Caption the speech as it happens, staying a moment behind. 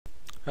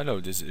Hello,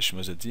 this is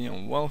Ishmazadi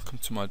and welcome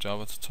to my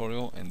Java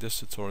tutorial. In this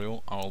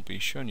tutorial I'll be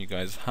showing you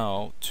guys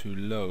how to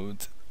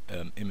load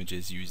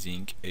images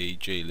using a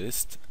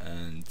JList,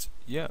 and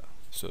yeah,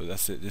 so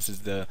that's it. This is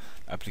the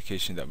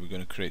application that we're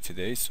going to create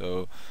today.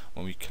 So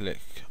when we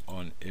click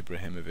on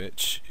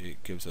Ibrahimovic,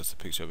 it gives us a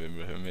picture of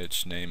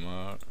Ibrahimovic,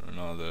 Neymar,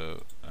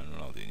 Ronaldo and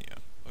Ronaldinho.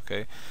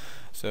 Okay,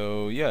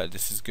 so yeah,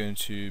 this is going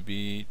to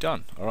be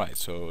done. Alright,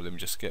 so let me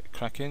just get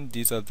cracking.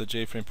 These are the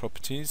JFrame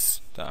properties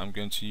that I'm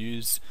going to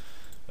use.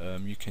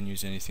 You can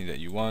use anything that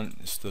you want.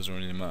 This doesn't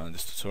really matter in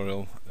this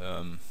tutorial.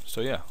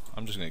 So yeah,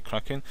 I'm just going to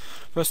crack in.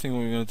 First thing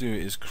we're going to do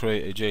is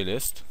create a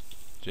JList.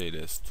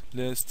 JList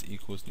list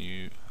equals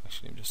new.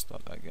 Actually, let me just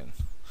start that again.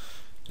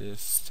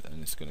 List,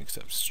 and it's going to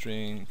accept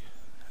string,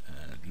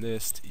 and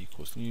list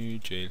equals new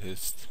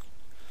JList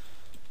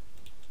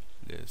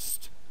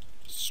list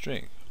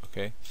string.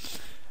 Okay,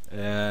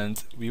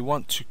 and we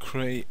want to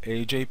create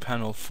a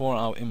JPanel for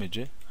our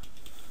image.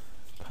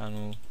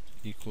 Panel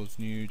equals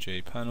new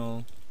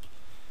JPanel.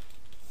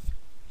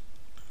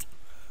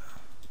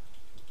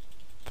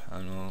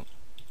 Panel.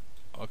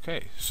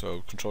 Okay,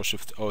 so Control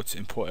Shift O to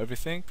import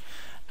everything,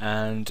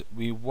 and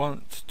we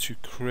want to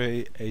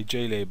create a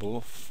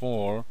JLabel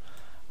for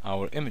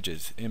our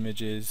images.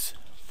 Images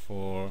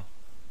for,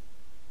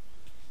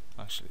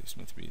 actually it's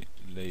meant to be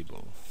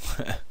label.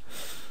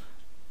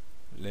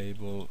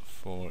 Label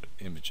for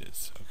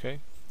images.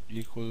 Okay,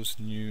 equals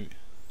new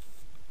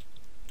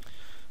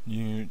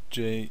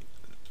JLabel.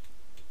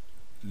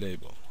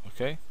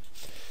 Okay.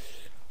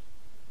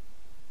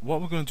 What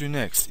we're going to do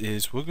next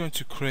is we're going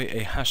to create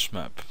a hash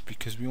map,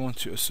 because we want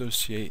to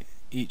associate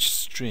each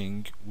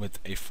string with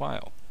a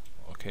file.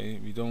 Okay,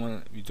 we don't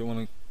want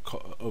to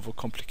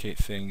overcomplicate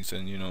things,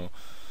 and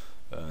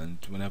and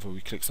whenever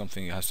we click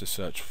something it has to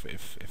search for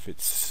if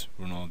it's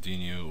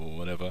Ronaldinho or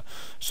whatever.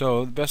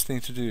 So the best thing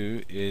to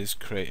do is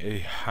create a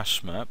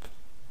hash map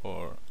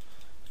or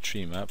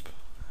tree map,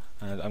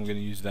 and I'm going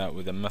to use that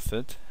with a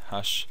method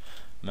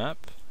HashMap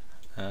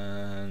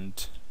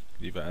and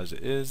leave it as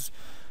it is,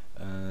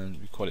 and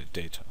we call it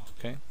data.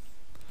 Okay,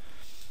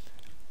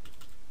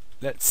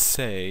 let's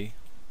say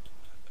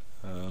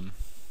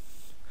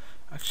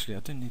actually I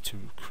don't need to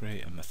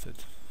create a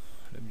method.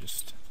 Let me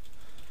just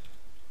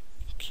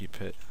keep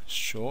it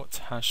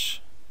short.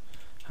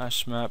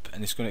 HashMap,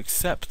 and it's going to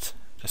accept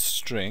a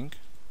string.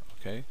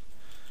 Okay,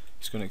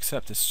 it's going to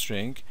accept a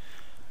string.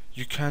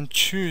 You can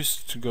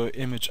choose to go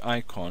image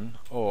icon,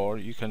 or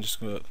you can just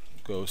go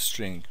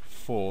string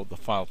for the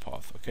file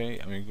path. Okay,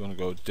 and we're going to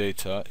go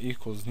data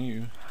equals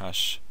new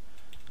HashMap.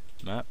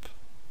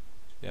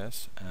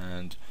 Yes,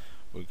 and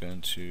we're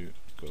going to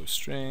go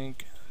string,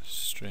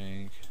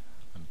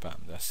 and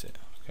bam, that's it.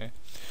 Okay,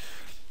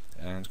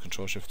 and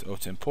Control Shift O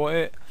to import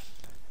it.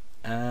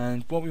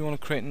 And what we want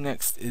to create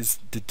next is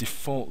the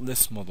default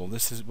list model.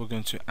 This is, we're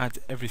going to add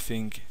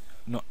everything,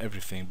 not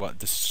everything, but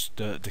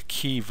the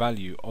key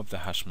value of the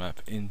hash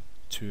map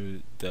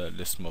into the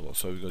list model.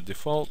 So we go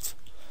default.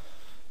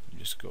 Let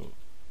me just go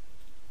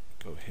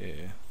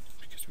here,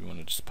 because we want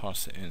to just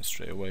pass it in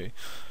straight away.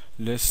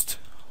 List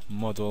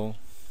model,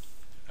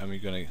 and we're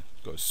going to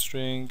go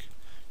string.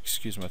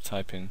 Excuse my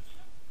typing.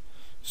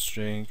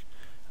 String,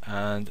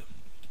 and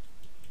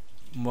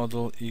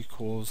model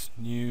equals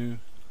new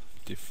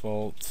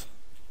default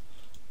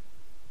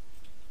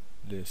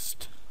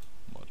list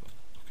model.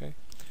 Okay,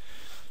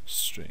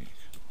 string.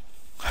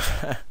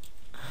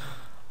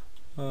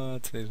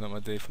 Today's not my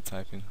day for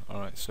typing.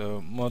 Alright,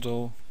 so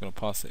model, I'm gonna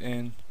pass it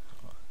in,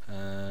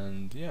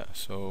 and yeah,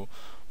 so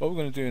what we're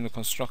going to do in the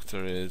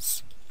constructor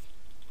is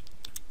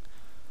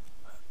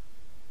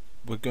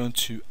we're going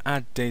to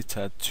add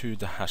data to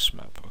the hash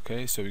map.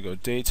 Okay, so we go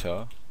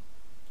data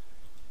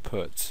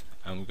put,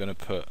 and we're going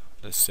to put,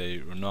 let's say,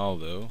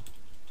 Ronaldo.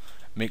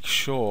 Make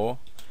sure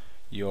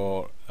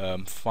your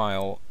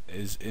file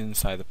is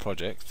inside the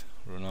project.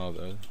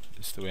 Ronaldo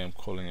is the way I'm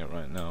calling it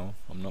right now.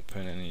 I'm not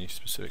putting any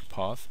specific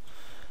path.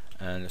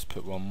 And let's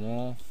put one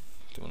more.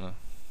 Don't want to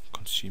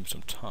consume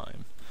some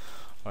time.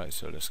 Alright,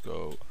 so let's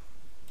go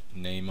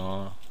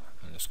Neymar,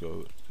 and let's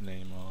go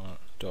Neymar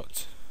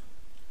dot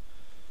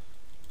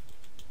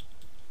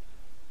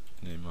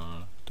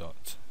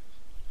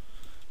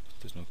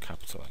there's no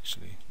capital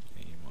actually.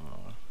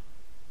 Neymar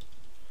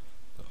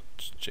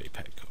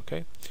JPEG.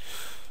 Okay,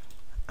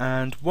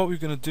 and what we're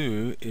going to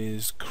do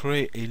is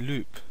create a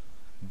loop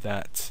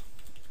that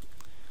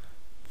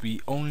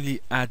we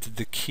only add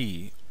the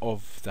key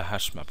of the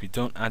hash map. We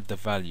don't add the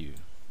value.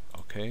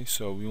 Okay,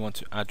 so we want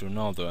to add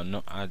Ronaldo and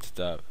not add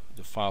the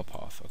file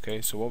path.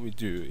 Okay, so what we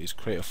do is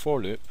create a for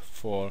loop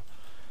for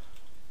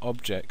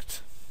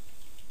object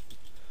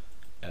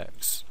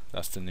x.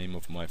 That's the name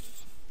of my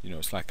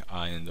it's like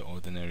I in the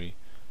ordinary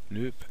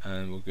loop,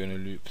 and we're going to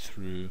loop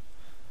through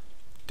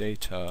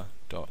data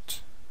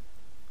dot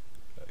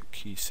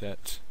key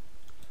set,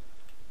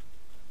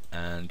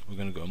 and we're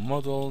going to go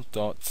model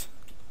dot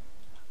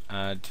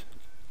add,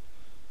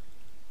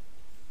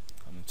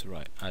 I'm going to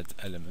write add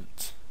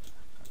element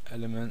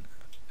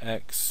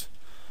x,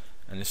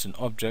 and it's an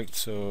object,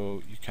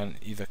 so you can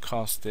either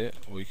cast it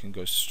or you can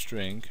go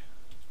string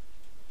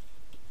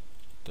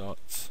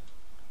dot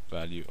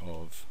value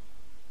of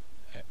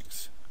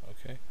x.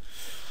 Okay,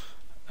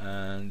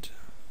 and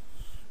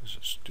let's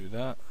just do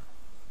that.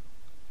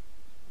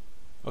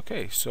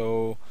 Okay,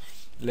 so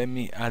let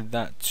me add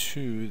that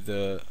to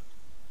the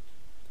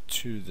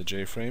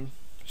JFrame.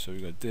 So we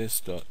got this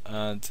dot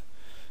add,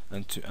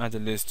 and to add a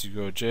list you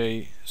go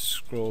J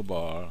scroll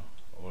bar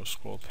or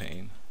scroll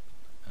pane,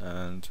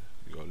 and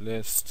we go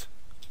list,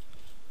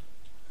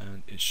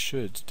 and it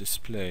should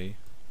display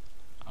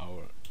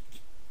our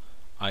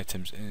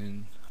items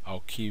in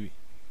our key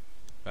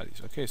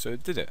values. Okay, so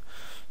it did it.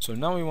 So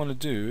now we want to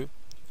do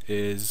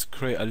is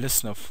create a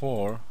listener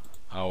for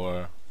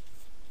our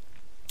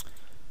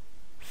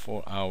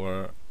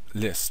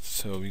list.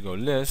 So we go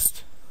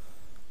list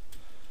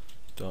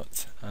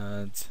dot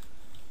add,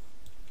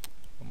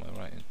 what am I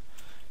writing,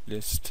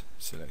 list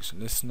selection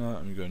listener,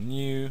 and we go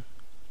new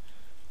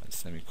and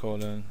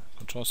semicolon,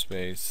 control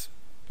space,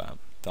 bam,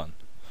 done.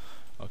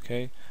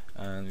 Okay,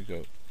 and we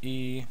go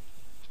E,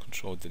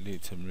 control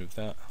delete to remove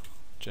that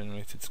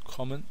generated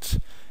comment.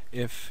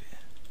 If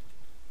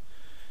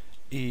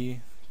E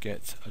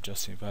get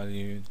adjusting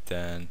value,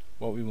 then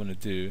what we want to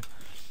do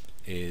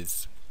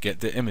is get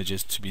the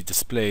images to be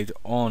displayed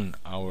on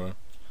our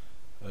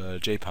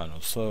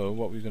JPanel. So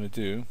what we're going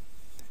to do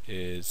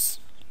is,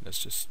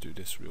 let's just do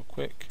this real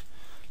quick.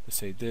 Let's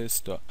say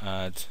this dot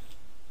add,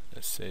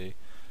 let's say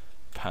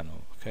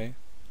panel, okay,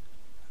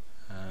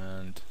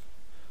 and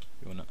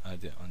we want to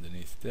add it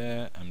underneath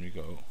there, and we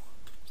go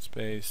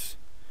space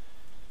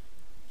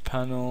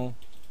panel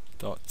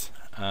dot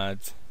add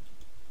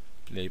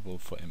label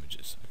for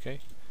images. Okay,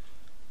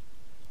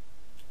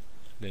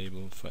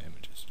 label for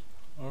images.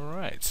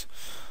 Alright,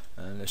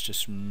 and let's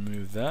just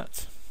remove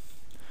that.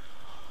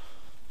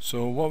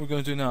 So what we're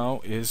going to do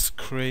now is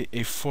create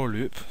a for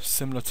loop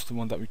similar to the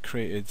one that we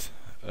created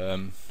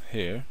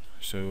here.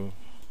 So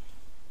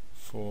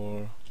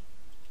for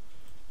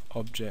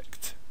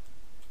object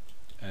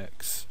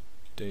x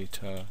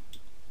data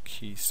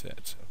key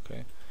set,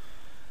 okay,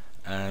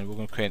 and we're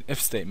going to create an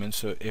if statement.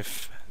 So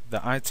if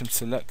the item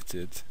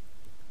selected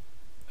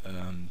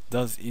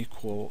does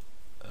equal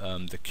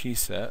the key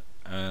set,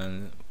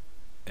 and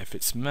if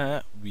it's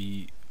met,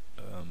 we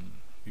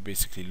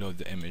basically load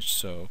the image.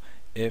 So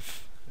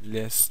if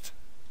list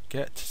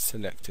get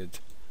selected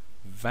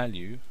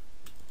value,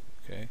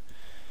 okay,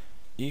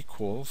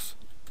 equals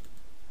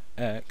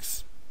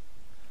x,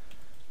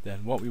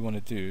 then what we want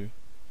to do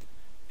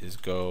is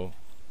go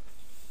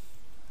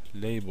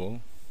label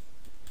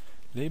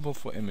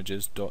for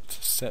images dot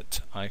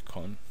set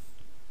icon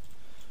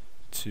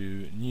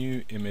to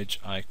new image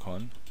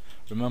icon.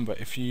 Remember,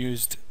 if you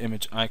used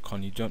image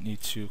icon, you don't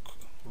need to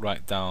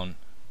write down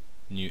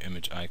new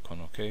image icon,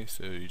 okay,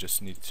 so you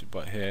just need to,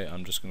 but here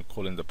I'm just going to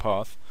call in the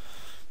path.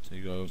 So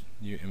you go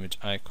new image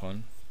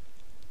icon,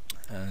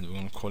 and we're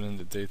going to call in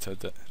the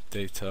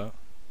data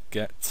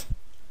get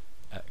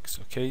x,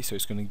 okay, so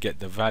it's going to get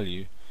the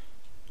value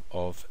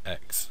of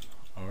x.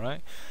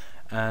 Alright,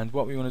 and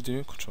what we want to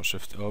do, Control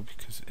Shift O,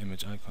 because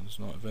image icon is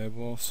not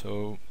available,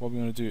 so what we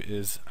want to do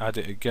is add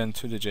it again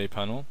to the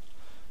JPanel.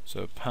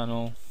 So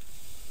panel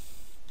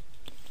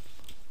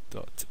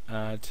dot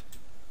add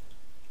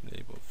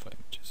label for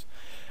images,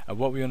 and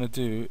what we want to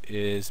do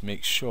is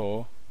make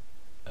sure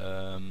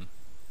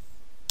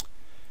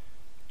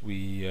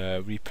we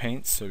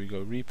repaint. So we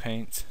go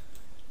repaint,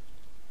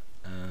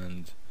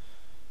 and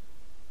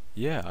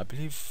yeah, I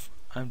believe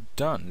I'm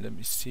done. Let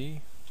me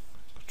see,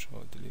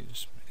 Control delete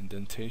this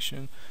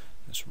indentation,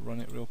 let's run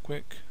it real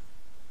quick.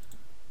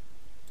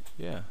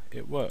 Yeah,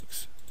 it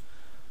works.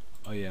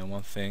 Oh yeah, and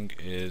one thing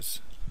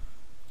is,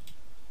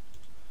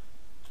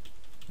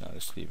 no,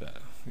 let's leave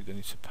that, we don't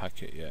need to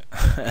pack it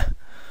yet.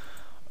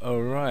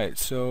 Alright,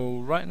 so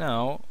right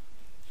now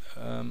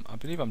I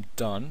believe I'm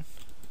done.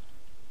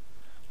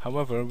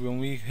 However, when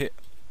we hit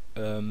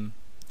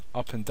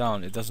up and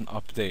down, it doesn't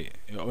update.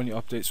 It only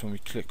updates when we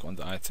click on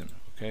the item.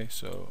 Okay,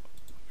 so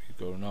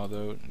we go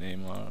Ronaldo,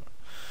 Neymar.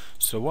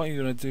 So what you're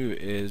gonna do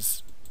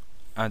is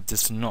add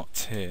this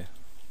not here.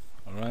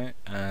 Alright,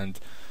 and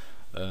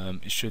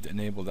it should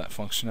enable that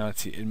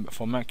functionality.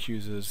 For Mac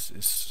users,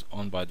 it's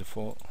on by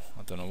default.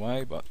 I don't know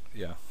why, but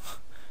yeah.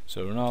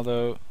 So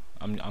Ronaldo,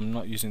 I'm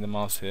not using the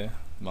mouse here.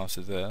 The mouse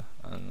is there,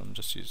 and I'm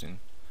just using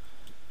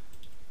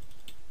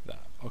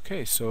that.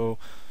 Okay, so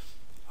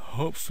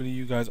hopefully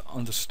you guys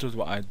understood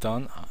what I've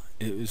done.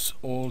 It is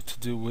all to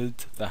do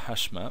with the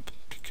hash map,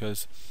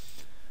 because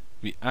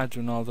we add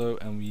Ronaldo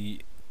and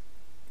we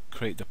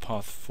create the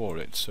path for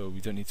it, so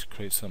we don't need to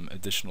create some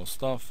additional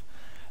stuff.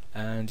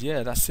 And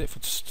yeah, that's it for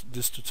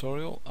this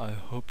tutorial. I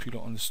hope you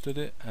understood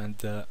it, and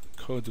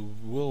code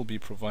will be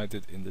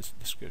provided in this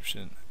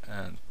description.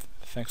 And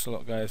thanks a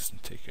lot guys,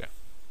 and take care.